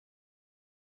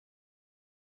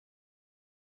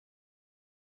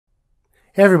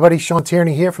Hey everybody, Shawn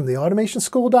here from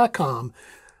theautomationschool.com.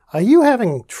 Are you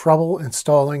having trouble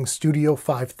installing Studio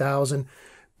 5000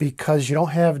 because you don't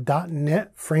have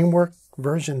 .NET Framework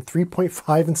version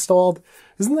 3.5 installed?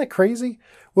 Isn't that crazy?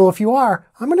 Well, if you are,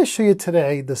 I'm going to show you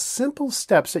today the simple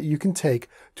steps that you can take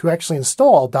to actually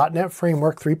install .NET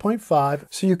Framework 3.5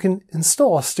 so you can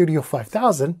install Studio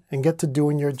 5000 and get to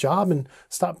doing your job and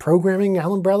stop programming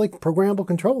Allen Bradley programmable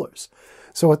controllers.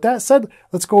 So with that said,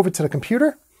 let's go over to the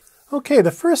computer. Okay,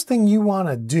 the first thing you want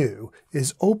to do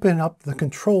is open up the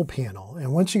control panel.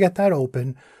 And once you get that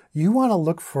open, you want to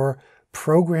look for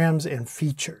programs and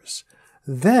features.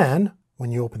 Then,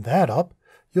 when you open that up,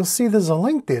 you'll see there's a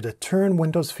link there to turn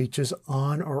Windows features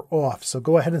on or off. So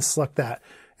go ahead and select that.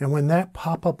 And when that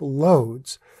pop-up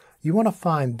loads, you want to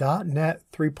find .NET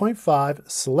 3.5,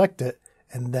 select it,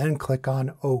 and then click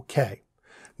on OK.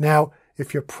 Now,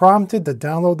 if you're prompted to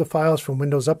download the files from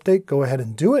Windows Update, go ahead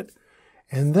and do it.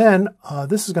 And then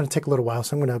this is going to take a little while,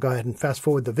 so I'm going to go ahead and fast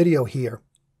forward the video here.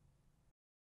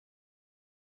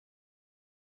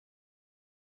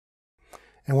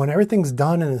 And when everything's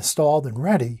done and installed and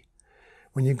ready,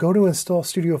 when you go to install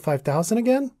Studio 5000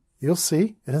 again, you'll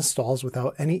see it installs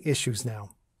without any issues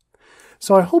now.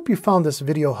 So I hope you found this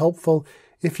video helpful.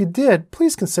 If you did,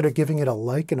 please consider giving it a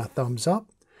like and a thumbs up.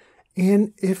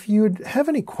 And if you have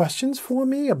any questions for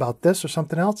me about this or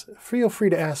something else, feel free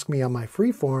to ask me on my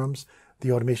free forums,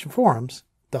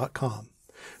 theautomationforums.com.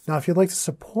 Now, if you'd like to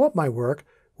support my work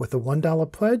with a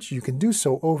 $1 pledge, you can do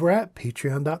so over at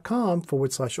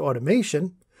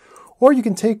patreon.com/automation, or you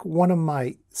can take one of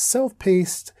my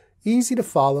self-paced,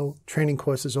 easy-to-follow training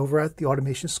courses over at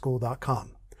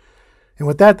theautomationschool.com. And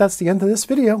with that, that's the end of this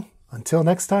video. Until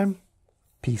next time,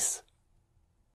 peace.